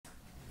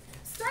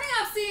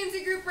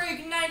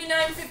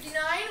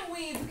$99.59.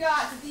 We've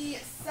got the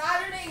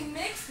Saturday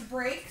mixed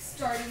break,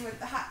 starting with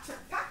the hat trick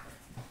pack.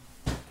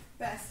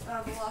 Best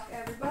of luck,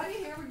 everybody.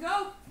 Here we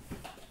go.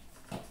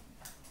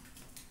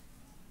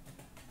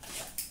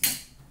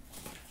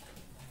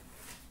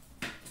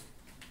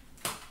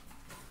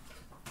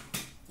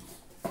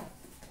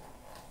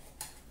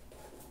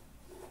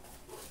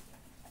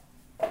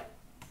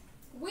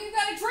 We've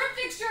got a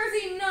Triptychs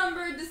jersey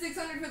numbered to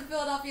 600 for the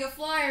Philadelphia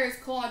Flyers,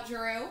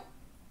 CloutsnChara.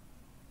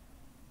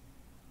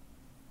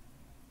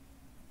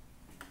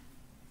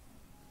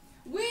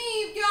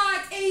 We've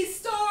got a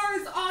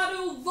Stars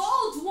Auto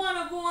Vault 1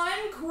 of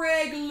 1,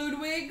 Craig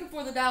Ludwig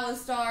for the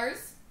Dallas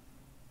Stars.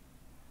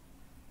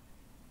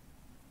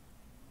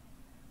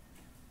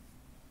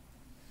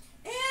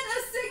 And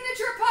a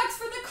signature pucks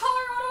for the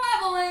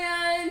Colorado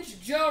Avalanche,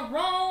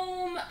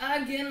 Jerome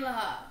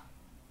Aguila.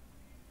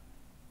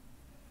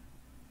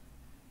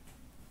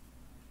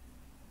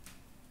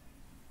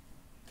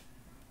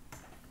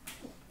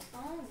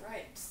 All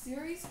right,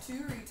 Series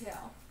 2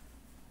 retail.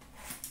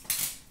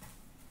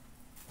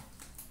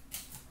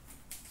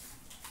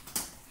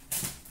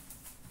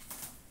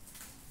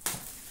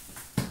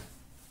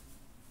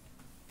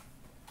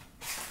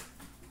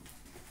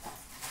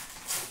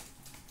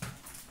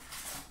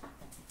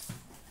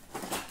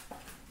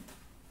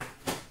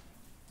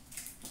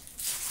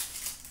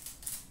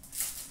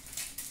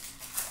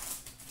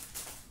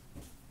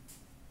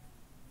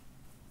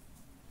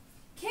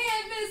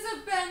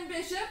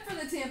 Bishop for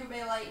the Tampa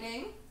Bay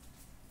Lightning.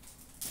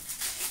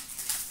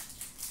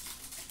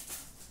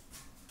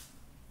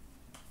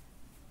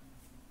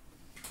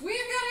 We've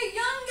got a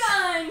Young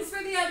Guns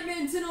for the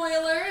Edmonton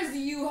Oilers,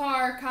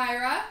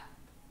 CloutsnChara.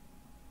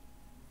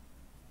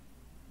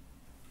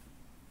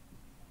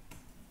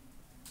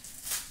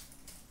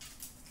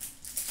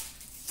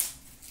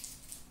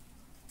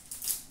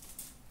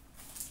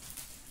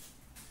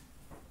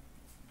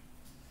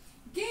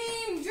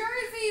 Game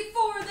jersey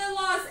for the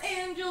Los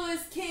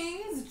Angeles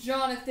Kings,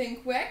 Jonathan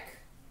Quick.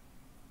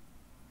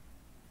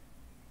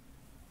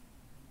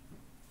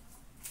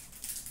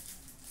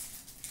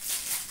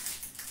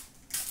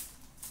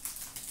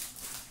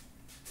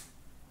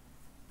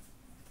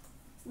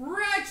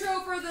 Retro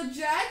for the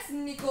Jets,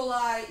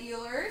 Nikolai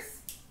Ehlers.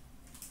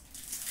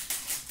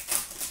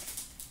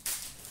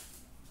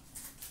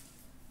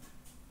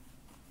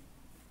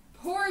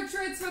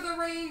 Portraits for the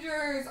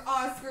Rangers,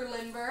 Oscar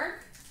Lindberg.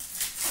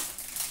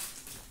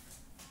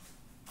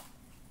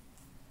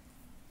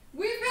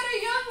 We've got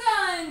a Young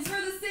Guns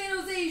for the San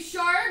Jose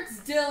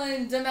Sharks,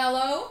 Dylan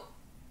DeMello.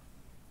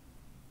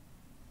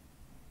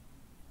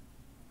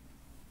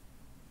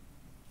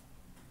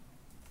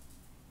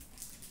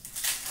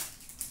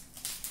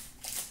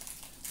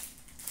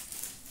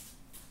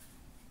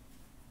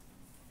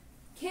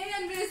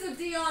 Canvas of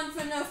Dion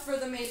Phaneuf for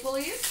the Maple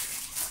Leafs.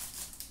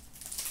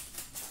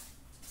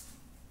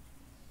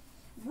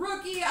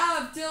 Rookie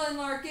of Dylan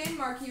Larkin,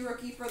 marquee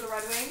rookie for the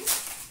Red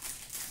Wings.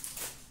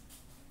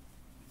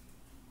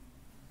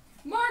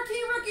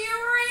 Marquee rookie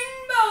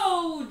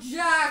rainbow,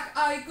 Jack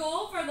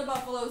Eichel for the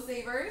Buffalo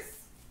Sabres.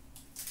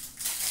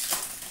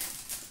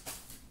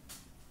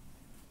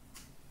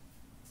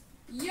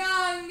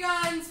 Young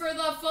Guns for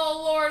the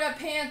Florida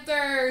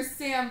Panthers,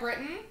 Sam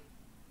Britton.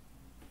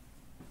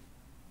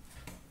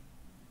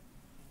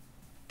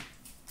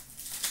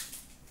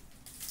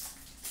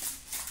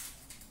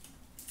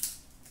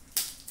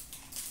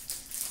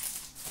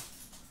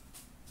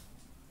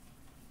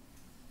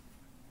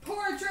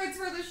 Portraits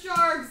for the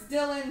Sharks,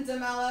 Dylan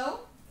DeMello.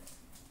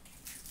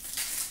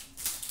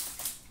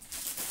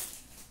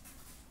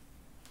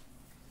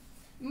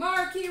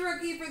 Marquee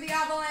rookie for the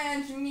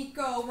Avalanche,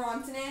 Mikko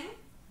Rantanen.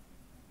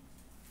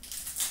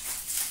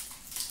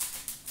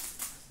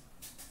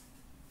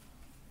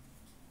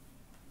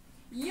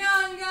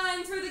 Young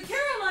Guns for the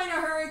Carolina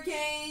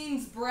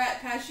Hurricanes,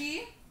 Brett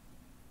Pesce.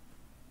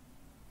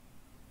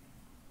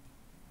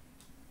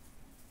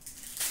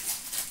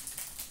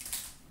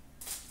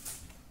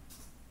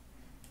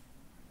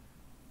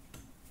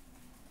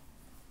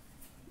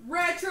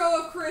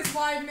 Retro of Chris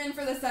Weidman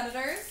for the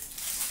Senators.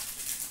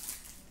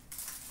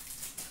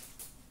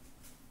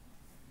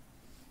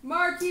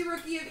 Marquee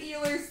rookie of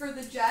Ehlers for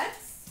the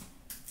Jets.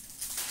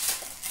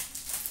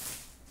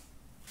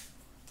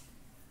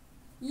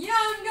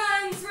 Young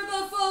Guns for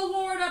the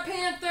Florida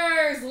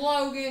Panthers,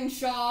 Logan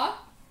Shaw.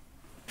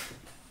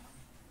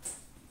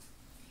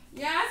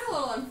 Yeah, it's a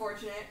little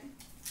unfortunate.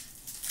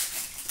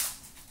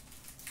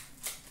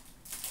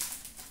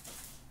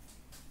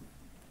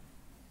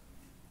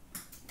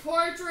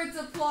 Portraits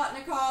of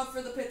Plotnikov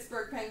for the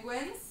Pittsburgh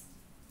Penguins.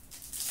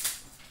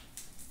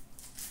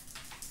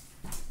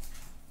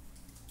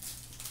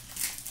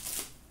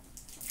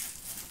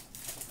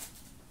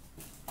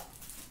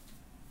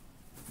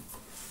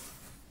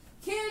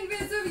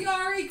 Canvas of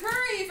Yari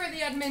Curry for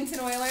the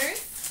Edmonton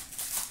Oilers.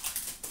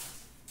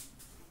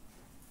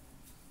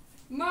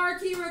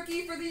 Marquee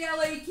rookie for the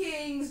LA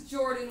Kings,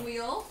 Jordan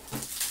Wheel.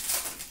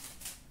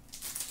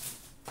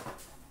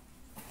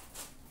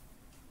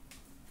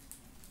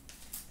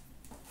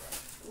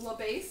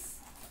 LaBase.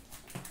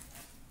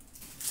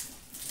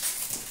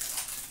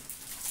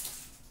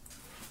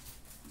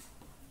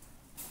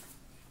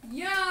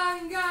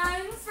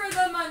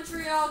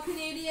 Montreal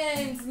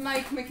Canadiens,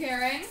 Mike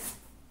McCarron.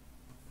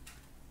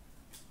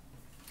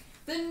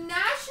 The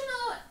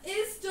National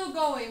is still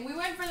going. We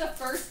went for the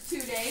first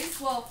 2 days.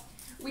 Well,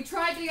 we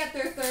tried to get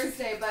there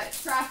Thursday, but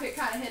traffic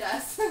kind of hit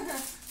us.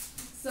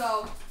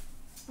 So,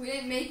 we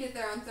didn't make it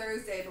there on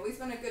Thursday, but we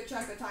spent a good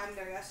chunk of time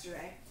there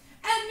yesterday.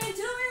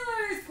 Edmonton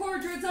Oilers,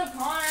 portraits of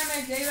Connor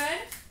McDavid.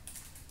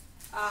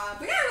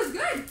 But yeah, it was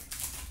good.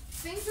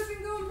 Things have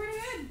been going pretty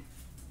good.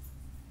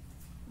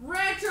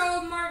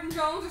 Retro of Martin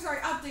Jones, or sorry,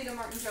 update of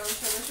Martin Jones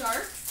for the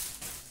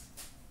Sharks.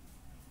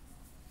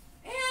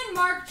 And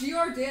Mark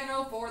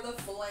Giordano for the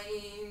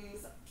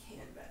Flames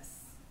canvas.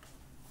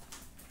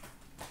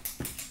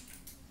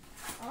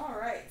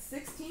 Alright,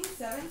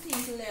 16-17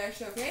 Flair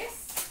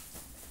Showcase.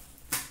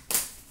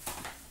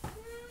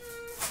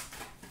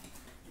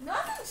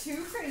 Nothing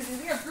too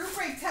crazy. We have Group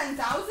Break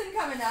 10,000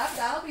 coming up.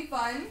 That'll be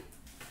fun.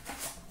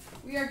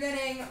 We are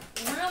getting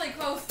really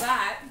close to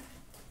that.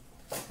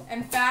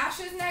 And Bash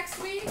is next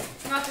week.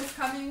 Not this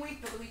coming week,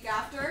 but the week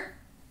after.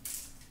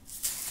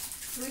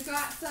 So we've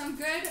got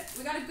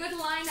we got a good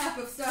lineup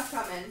of stuff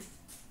coming.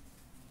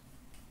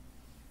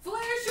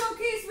 Flair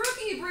Showcase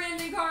rookie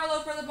Brandon Carlo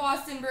for the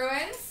Boston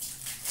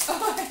Bruins.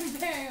 Oh, I'm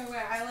very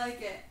aware. I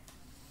like it.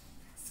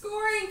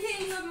 Scoring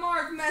King of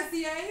Mark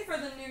Messier for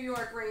the New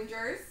York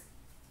Rangers.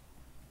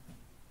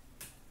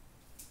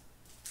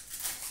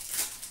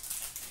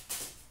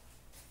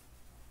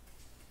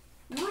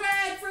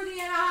 Red for the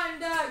Anaheim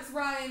Ducks,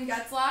 Ryan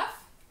Getzlaf.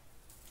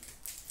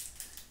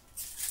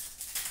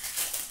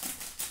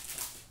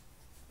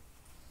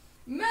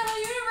 Metal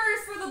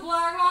Universe for the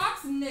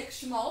Blackhawks, Nick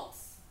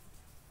Schmaltz.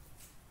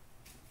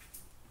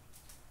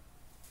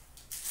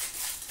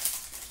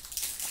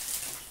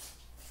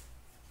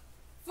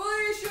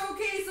 Flair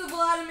Showcase of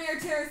Vladimir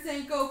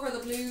Tarasenko for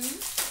the Blues.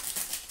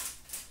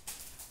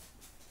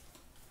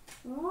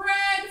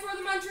 Red for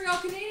the Montreal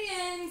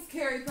Canadiens,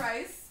 Carey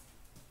Price.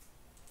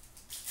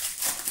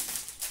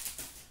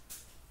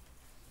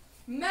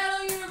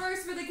 Metal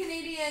Universe for the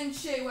Canadiens,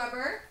 Shea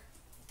Weber.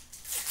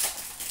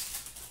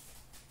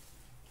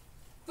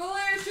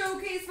 Flair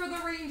Showcase for the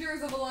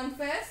Rangers of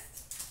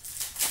Lundqvist.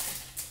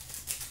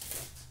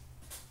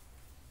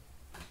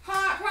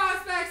 Hot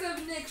Prospects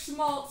of Nick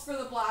Schmaltz for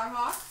the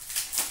Blackhawks.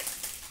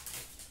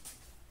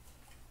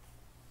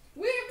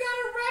 We've got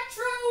a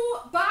retro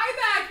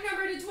buyback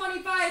number to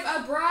 25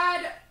 of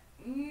Brad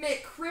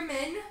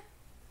McCrimmon.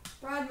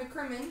 Brad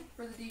McCrimmon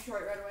for the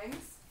Detroit Red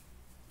Wings.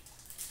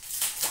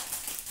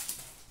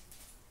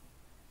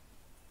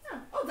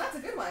 Oh, that's a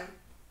good one.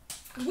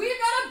 We've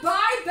got a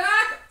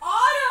buyback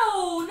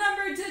auto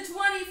number to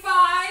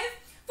 25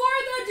 for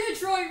the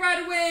Detroit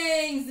Red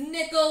Wings,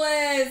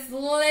 Nicholas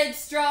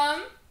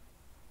Lidstrom.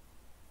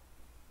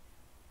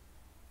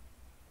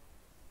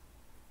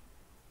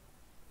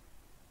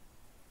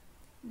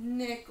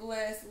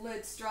 Nicholas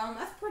Lidstrom,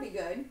 that's pretty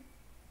good.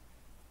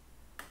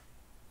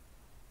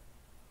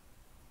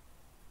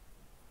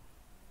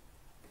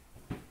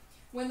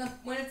 When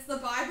it's the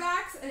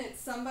buybacks and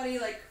it's somebody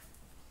like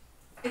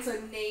it's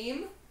a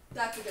name,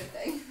 that's a good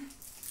thing.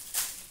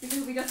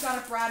 Because we just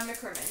got a Brad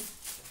McCrimmon.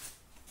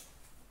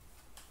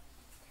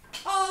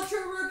 Ultra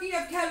rookie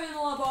of Kevin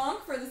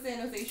LeBlanc for the San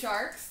Jose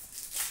Sharks.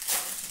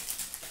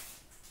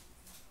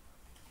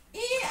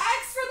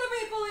 EX for the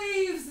Maple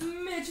Leafs,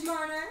 Mitch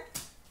Marner.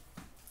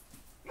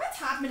 What's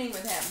happening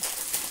with him?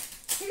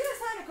 Is he gonna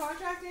sign a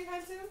contract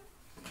anytime soon?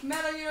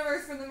 Metal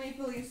Universe for the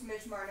Maple Leafs,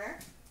 Mitch Marner.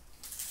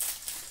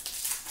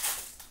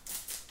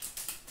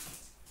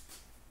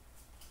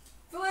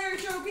 Flair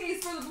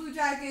Showcase for the Blue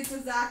Jackets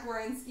of Zach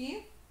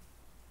Werenski.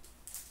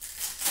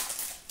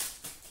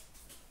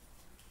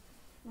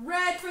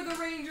 Red for the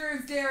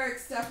Rangers, Derek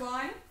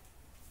Stepan.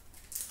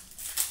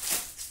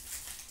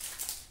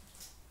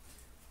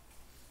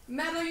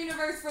 Metal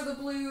Universe for the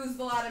Blues,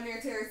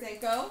 Vladimir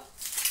Tarasenko.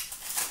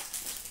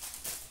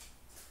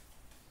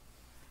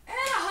 And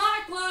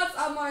Hot Gloves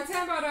of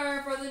Martin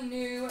Brodeur for the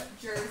New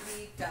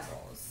Jersey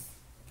Devils.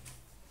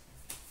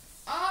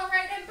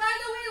 Alright, and by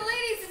the way,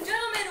 ladies and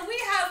gentlemen, we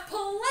have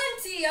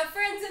plenty of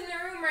friends in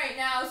the room right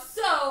now,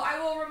 so I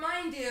will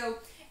remind you,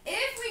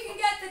 if we can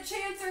get the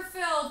chancer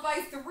filled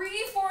by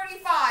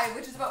 3:45,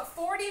 which is about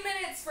 40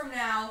 minutes from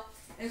now,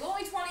 and there's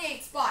only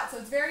 28 spots, so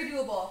it's very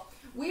doable,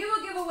 we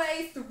will give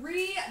away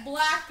 3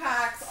 black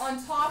packs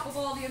on top of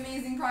all the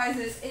amazing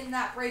prizes in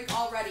that break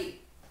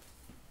already.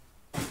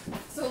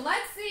 So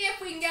let's see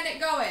if we can get it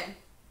going.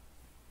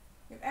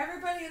 If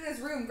everybody in this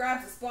room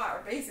grabs a spot,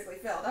 we're basically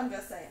filled, I'm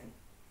just saying.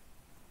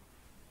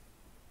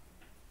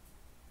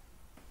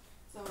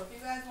 So if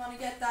you guys want to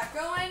get that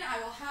going, I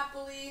will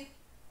happily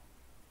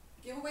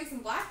give away some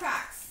black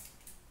packs.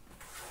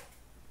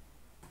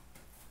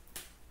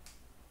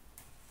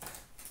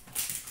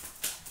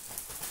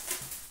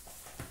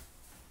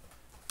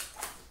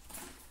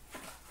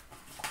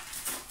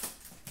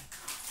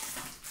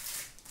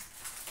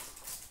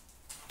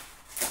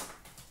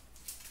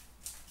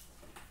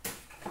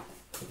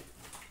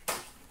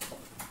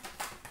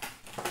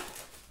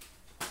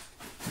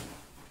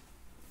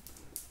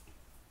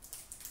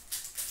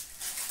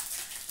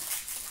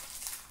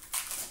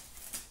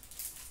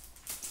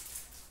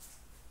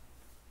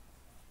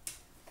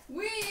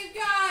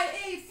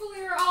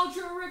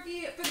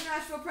 rookie for the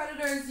Nashville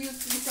Predators,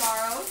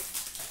 CloutsnChara.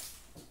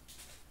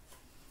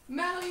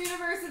 Metal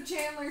Universe of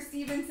Chandler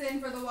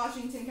Stevenson for the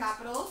Washington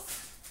Capitals.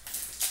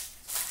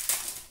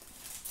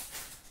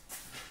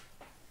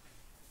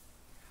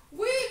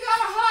 We've got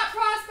a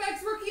Hot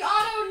Prospects rookie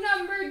auto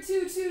numbered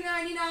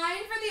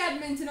 2/299 for the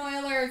Edmonton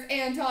Oilers,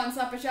 Anton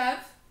Sepetchev.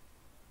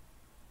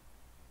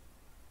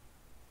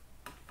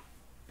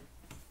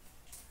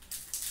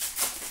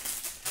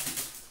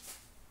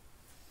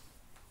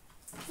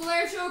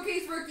 Flair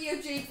Showcase rookie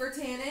of Jake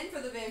Virtanen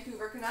for the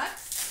Vancouver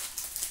Canucks.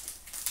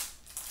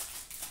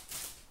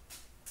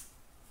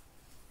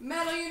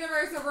 Metal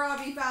Universe of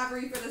Robbie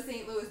Fabry for the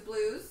St. Louis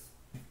Blues.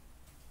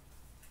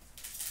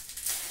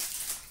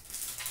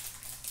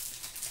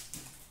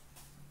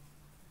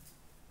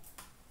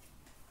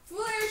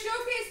 Flair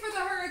Showcase for the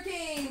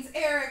Hurricanes,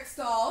 Eric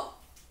Stahl.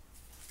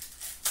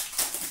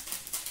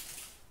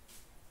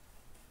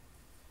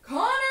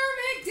 Connor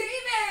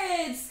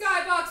McDavid,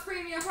 Skybox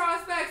Premium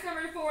Prospects,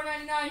 number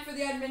 4/99 for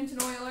the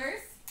Edmonton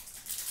Oilers.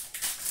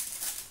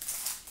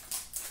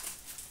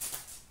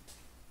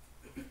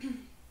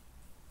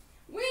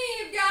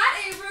 We've got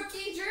a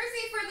rookie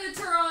jersey for the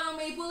Toronto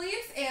Maple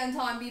Leafs,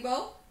 Anton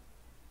Bibeau.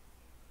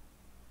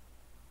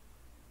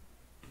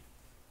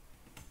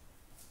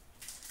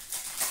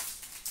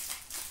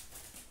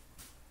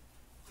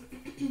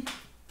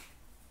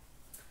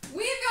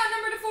 We've got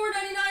number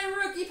 4/99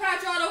 rookie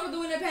patch auto for the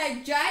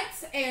Winnipeg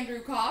Jets,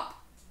 Andrew Kopp.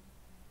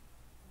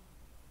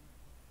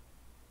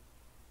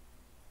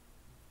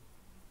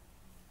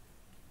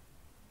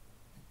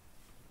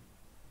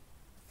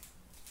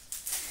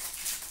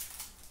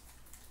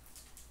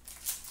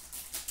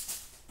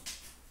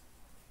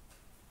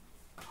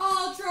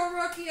 Ultra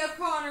rookie of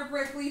Connor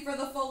Brickley for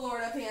the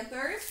Florida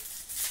Panthers.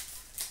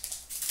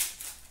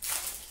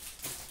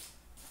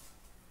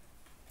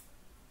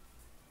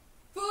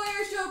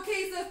 Flair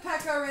Showcase of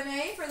Pekka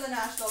Rinne for the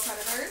Nashville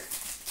Predators.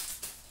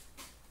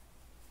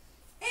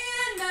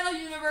 And Metal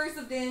Universe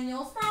of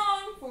Daniel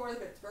Sprong for the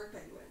Pittsburgh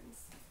Penguins.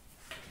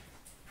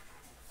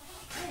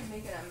 I'm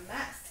making a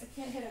mess. I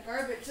can't hit a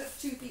garbage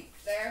just 2 feet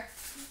there.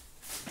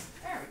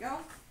 There we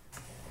go.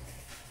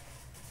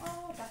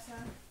 Oh,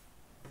 better.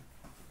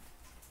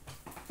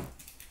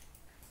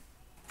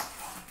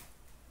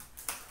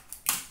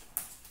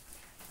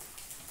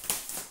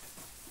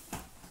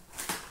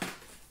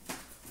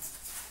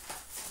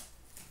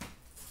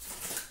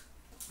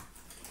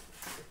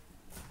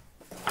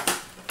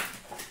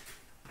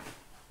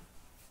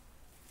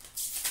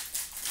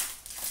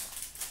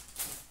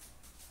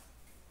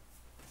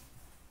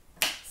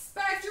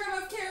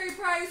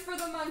 For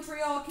the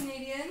Montreal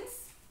Canadiens.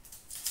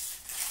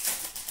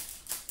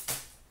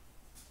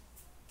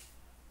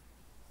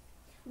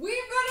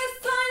 We've got a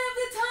Sign of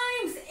the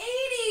Times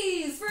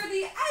 80s for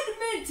the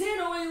Edmonton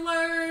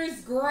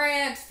Oilers,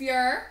 Grant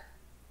Fuhr.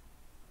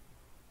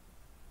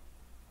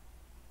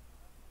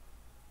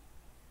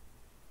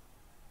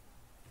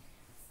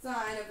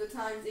 Sign of the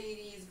Times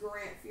 80s,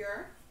 Grant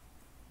Fuhr.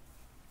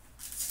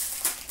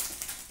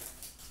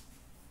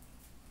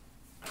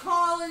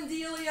 Colin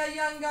Delia,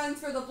 Young Guns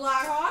for the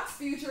Blackhawks.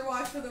 Future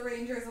Watch for the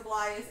Rangers of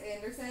Elias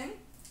Anderson.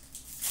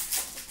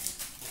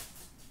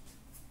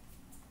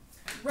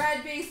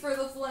 Red base for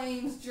the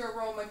Flames,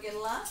 Jerome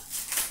McGinley.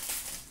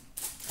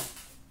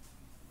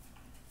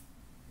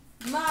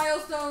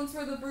 Milestones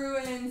for the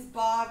Bruins,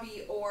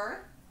 Bobby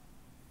Orr.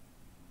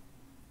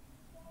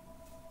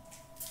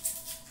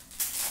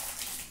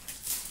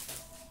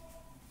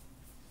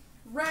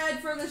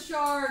 Red for the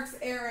Sharks,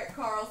 Erik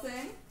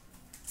Karlsson.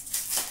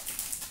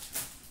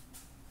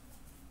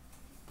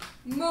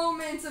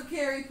 Moments of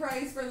Carey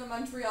Price for the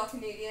Montreal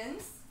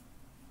Canadiens.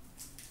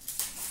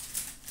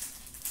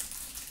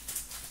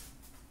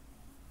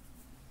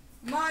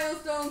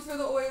 Milestones for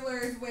the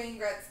Oilers, Wayne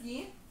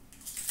Gretzky.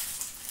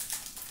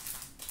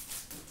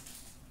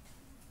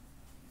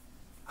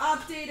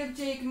 Update of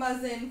Jake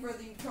Muzzin for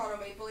the Toronto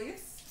Maple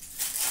Leafs.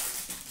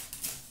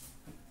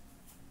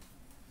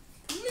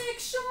 Nick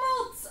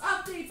Schmaltz,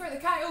 update for the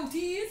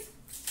Coyotes.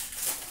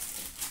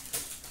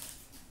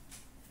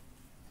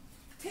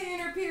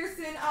 Tanner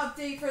Pearson,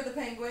 update for the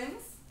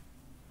Penguins.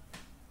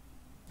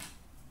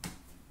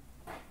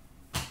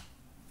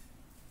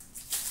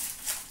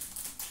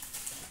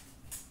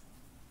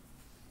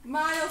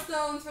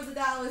 Milestones for the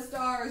Dallas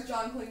Stars,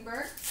 John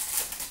Klingberg.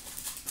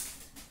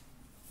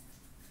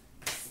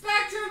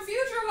 Spectrum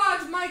Future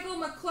Watch, Michael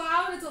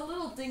McLeod. It's a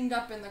little dinged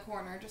up in the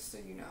corner, just so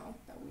you know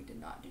that we did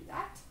not do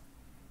that.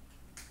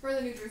 For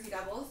the New Jersey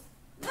Devils.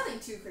 Nothing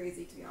too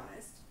crazy, to be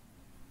honest.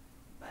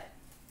 But,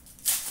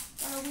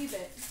 a wee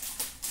bit.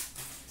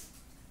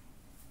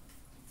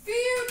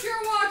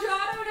 Future Watch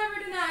auto number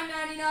to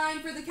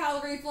 9/99 for the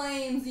Calgary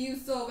Flames,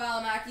 Juuso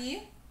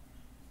Valimaki.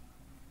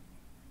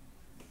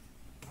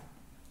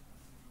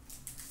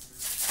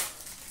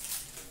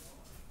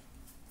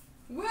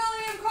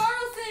 William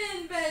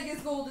Karlsson,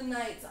 Vegas Golden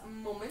Knights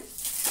moment.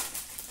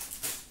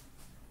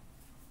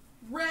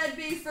 Red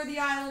base for the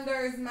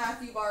Islanders,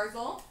 Matthew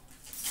Barzal.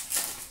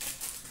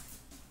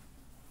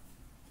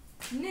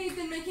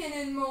 Nathan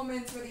McKinnon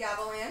moments for the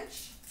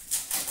Avalanche.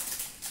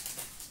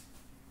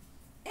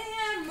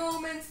 sad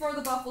moments for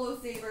the Buffalo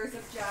Sabres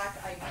of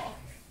Jack Eichel.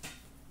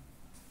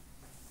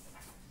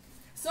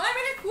 So I'm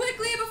going to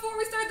quickly, before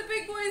we start the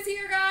big boys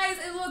here, guys,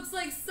 it looks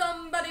like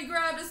somebody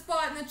grabbed a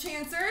spot in the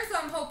Chancer, so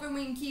I'm hoping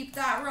we can keep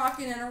that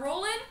rocking and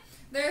rolling.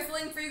 There's the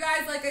link for you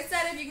guys. Like I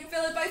said, if you can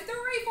fill it by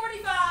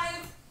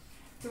 3:45,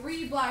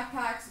 3 black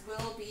packs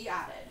will be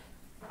added.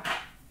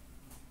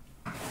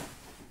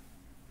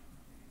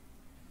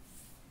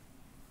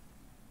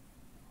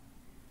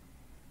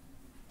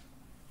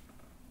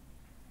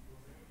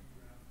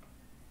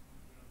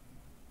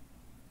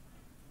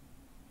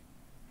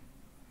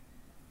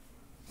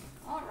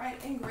 All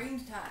right,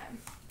 ingrained time.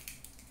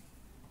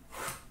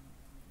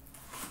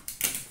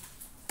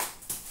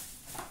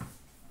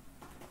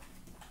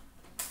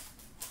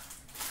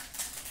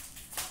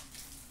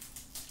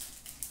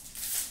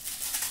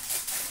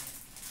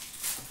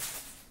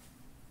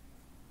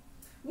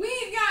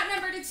 We've got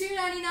number to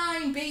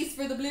 299 base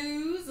for the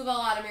Blues of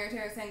Vladimir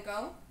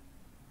Tarasenko.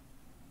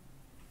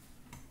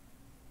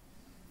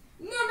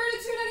 Number to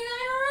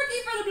 299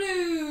 rookie for the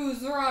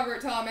Blues,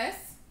 Robert Thomas.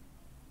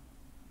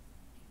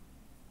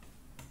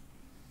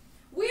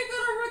 We've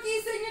got a rookie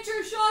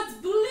signature shots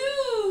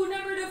blue,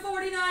 number to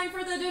 49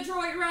 for the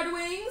Detroit Red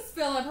Wings,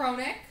 Philip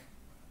Hronek.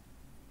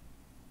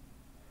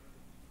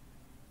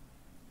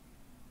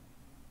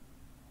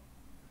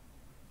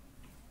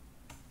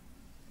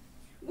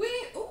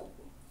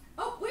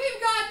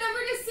 We've got number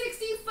to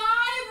 65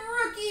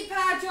 rookie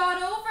patch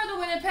auto for the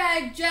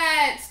Winnipeg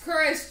Jets,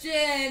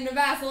 Christian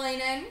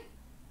Vasilinen.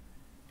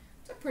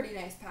 It's a pretty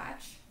nice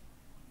patch.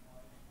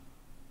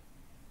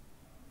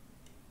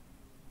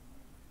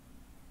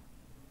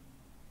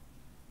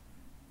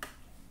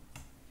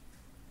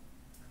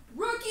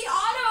 Rookie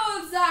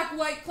auto of Zach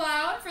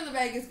Whitecloud for the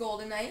Vegas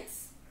Golden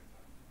Knights.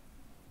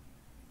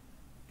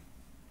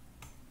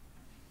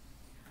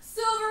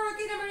 Silver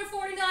rookie number to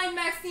 49,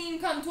 Maxime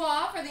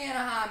Comtois for the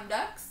Anaheim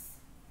Ducks.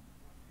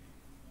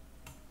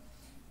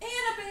 And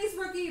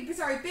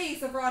a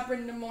base of Rod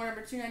Brind'Amour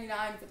number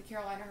 299 for the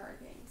Carolina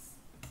Hurricanes.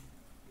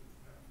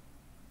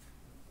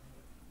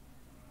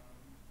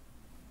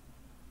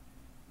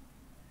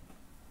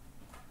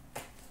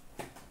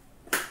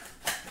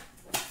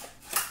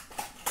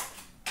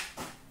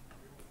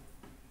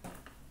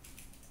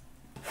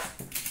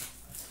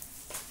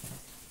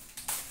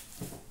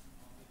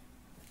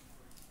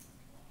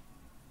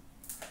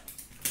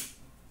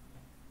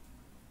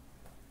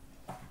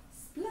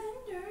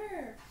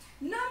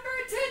 Number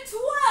to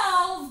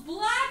 12,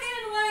 black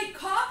and white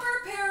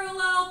copper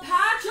parallel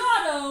patch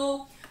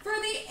auto for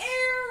the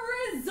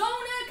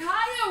Arizona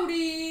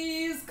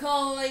Coyotes,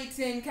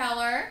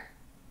 CloutsnChara.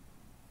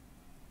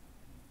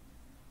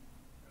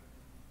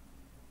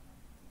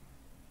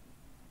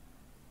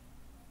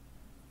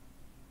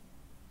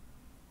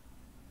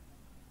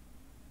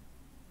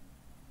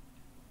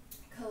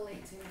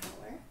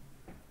 CloutsnChara.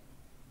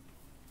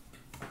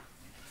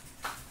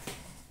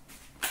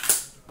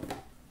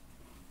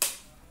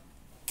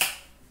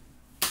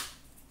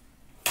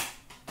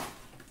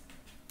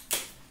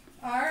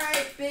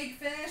 Alright, big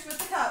finish with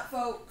the cup,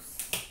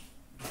 folks.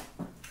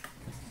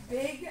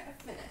 Big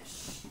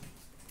finish.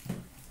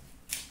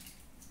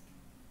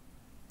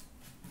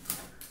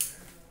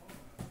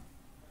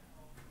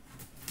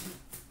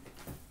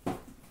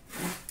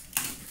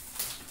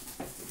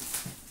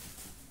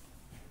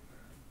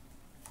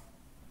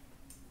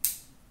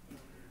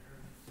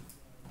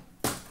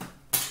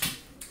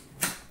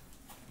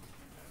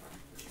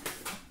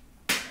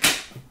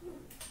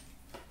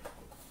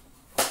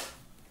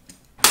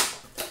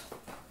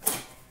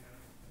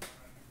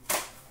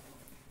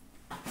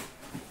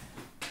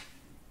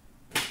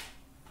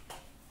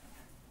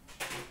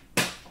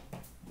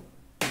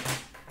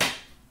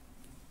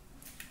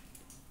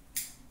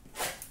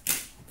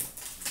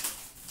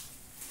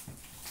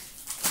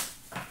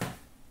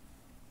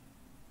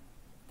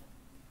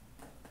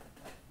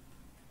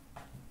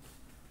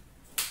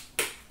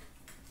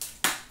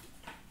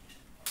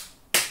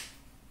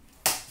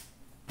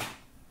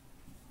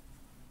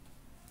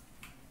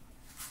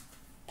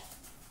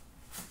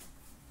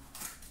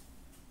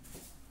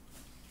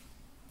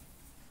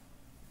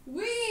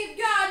 We've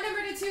got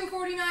number to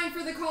 249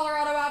 for the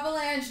Colorado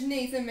Avalanche,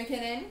 Nathan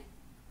MacKinnon.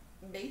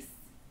 Base.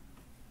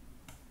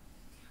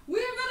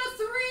 We've got a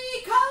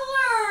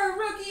 3-color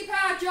rookie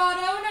patch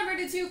auto, number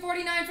to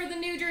 249 for the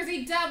New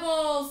Jersey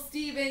Devils,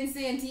 Steven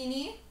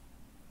Santini.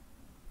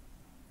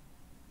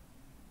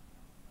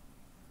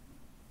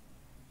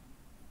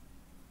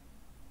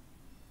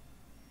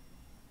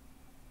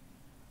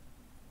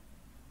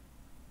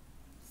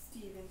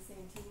 Steven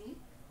Santini.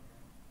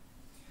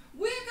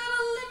 We've got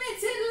a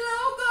limited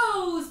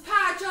logos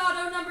patch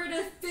auto number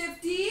to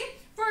 50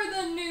 for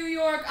the New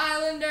York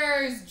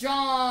Islanders,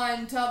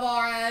 John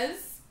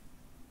Tavares.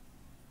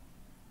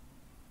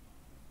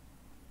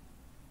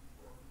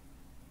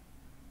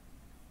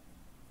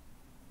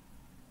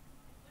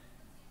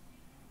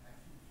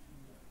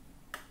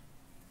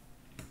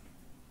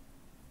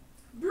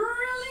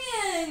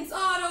 Brilliant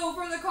auto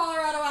for the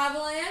Colorado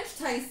Avalanche,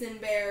 Tyson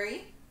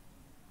Barrie.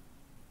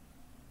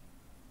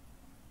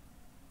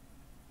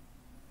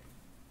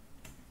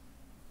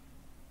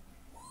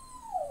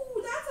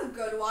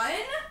 one.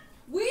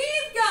 We've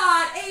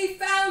got a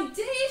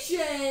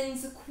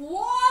Foundations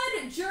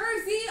quad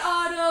jersey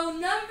auto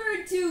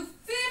numbered to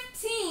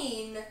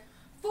 15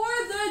 for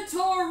the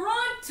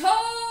Toronto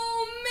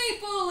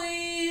Maple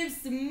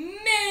Leafs,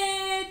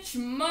 Mitch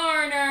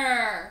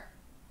Marner.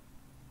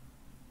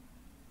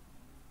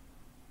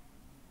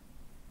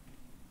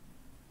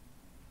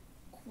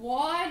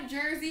 Quad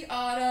jersey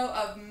auto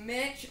of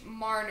Mitch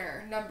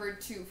Marner, numbered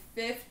to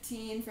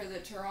 15 for the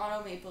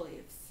Toronto Maple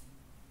Leafs.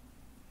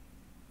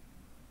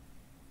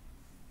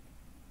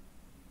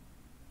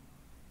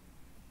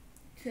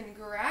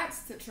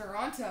 Congrats to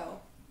Toronto.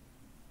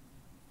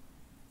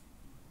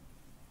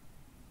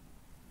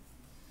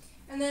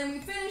 And then we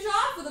finish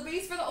off with a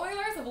base for the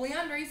Oilers of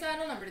Leon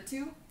Draisaitl, number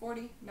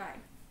 249.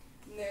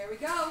 And there we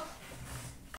go.